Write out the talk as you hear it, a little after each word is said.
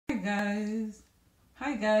guys.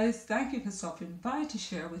 Hi guys, thank you for stopping by to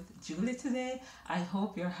share with Julie today. I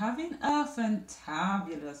hope you're having a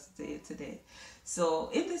fantabulous day today.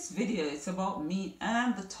 So in this video, it's about me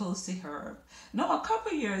and the Tulsi herb. Now, a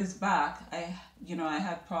couple years back, I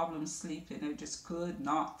had problems sleeping. I just could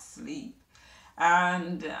not sleep.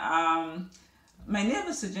 And my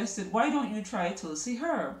neighbor suggested, why don't you try Tulsi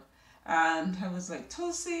herb? And I was like,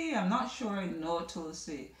 Tulsi? I'm not sure I know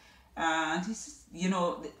Tulsi. And he says,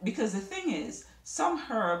 because the thing is, some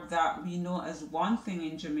herb that we know as one thing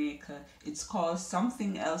in Jamaica, it's called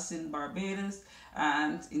something else in Barbados,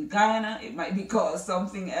 and in Guyana, it might be called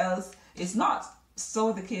something else. It's not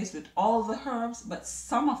so the case with all the herbs, but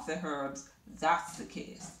some of the herbs, that's the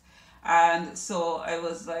case. And so I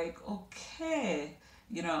was like, okay,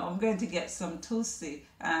 I'm going to get some Tulsi.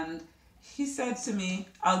 And he said to me,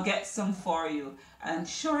 I'll get some for you. And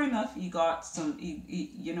sure enough, he got some,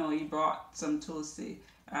 he brought some Tulsi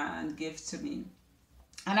and gave to me.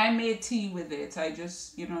 And I made tea with it. I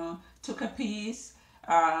just, took a piece,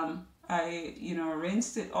 I,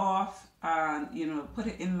 rinsed it off and, put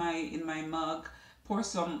it in my mug, pour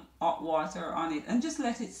some hot water on it and just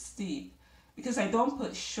let it steep. Because I don't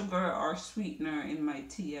put sugar or sweetener in my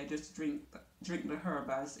tea. I just drink the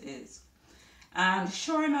herb as is. And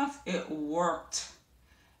sure enough, it worked.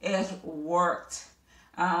 It worked.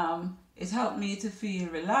 It helped me to feel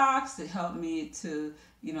relaxed. It helped me to,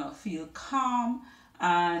 feel calm.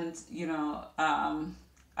 And,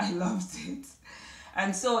 I loved it.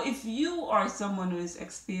 And so if you are someone who is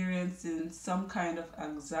experiencing some kind of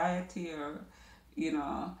anxiety or,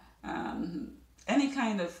 any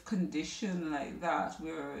kind of condition like that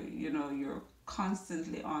where, you're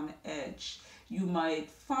constantly on edge, you might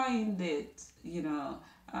find it,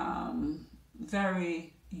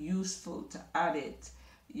 very useful to add it,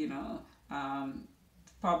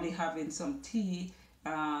 probably having some tea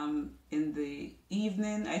in the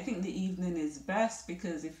evening. I think the evening is best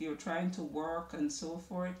because if you're trying to work and so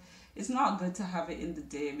forth, it's not good to have it in the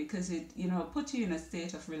day because it, puts you in a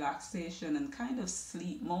state of relaxation and kind of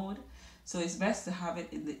sleep mode. So it's best to have it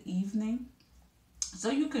in the evening. So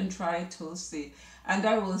you can try Tulsi. And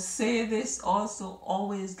I will say this also,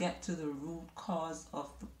 always get to the root cause of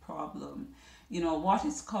the problem. What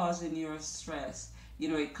is causing your stress?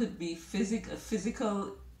 It could be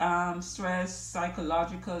physical stress,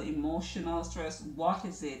 psychological, emotional stress. What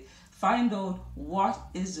is it? Find out what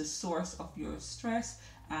is the source of your stress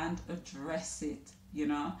and address it,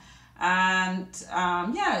 And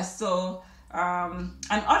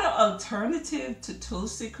another alternative to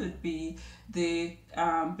Tulsi could be the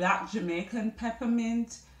black Jamaican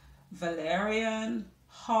peppermint, valerian,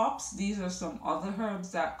 hops. These are some other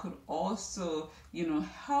herbs that could also,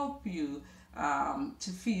 help you to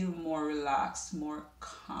feel more relaxed, more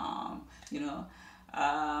calm,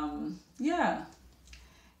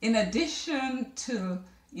 In addition to,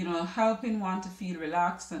 helping one to feel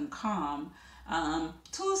relaxed and calm,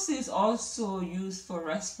 Tulsi is also used for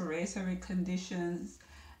respiratory conditions,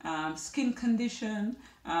 skin condition,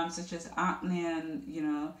 such as acne and,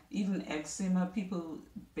 even eczema. People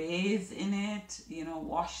bathe in it,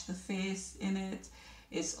 wash the face in it.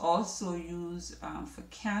 It's also used for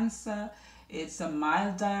cancer. It's a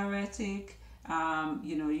mild diuretic.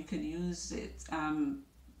 You could use it, in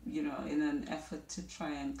an effort to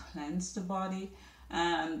try and cleanse the body.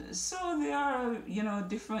 And so there are,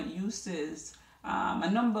 different uses, a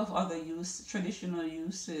number of other traditional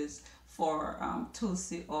uses for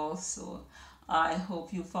Tulsi also. I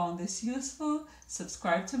hope you found this useful.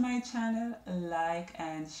 Subscribe to my channel, like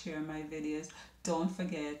and share my videos. Don't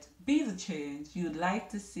forget, be the change you'd like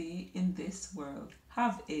to see in this world.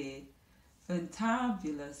 Have a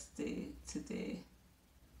fantabulous day today.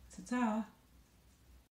 Ta-ta.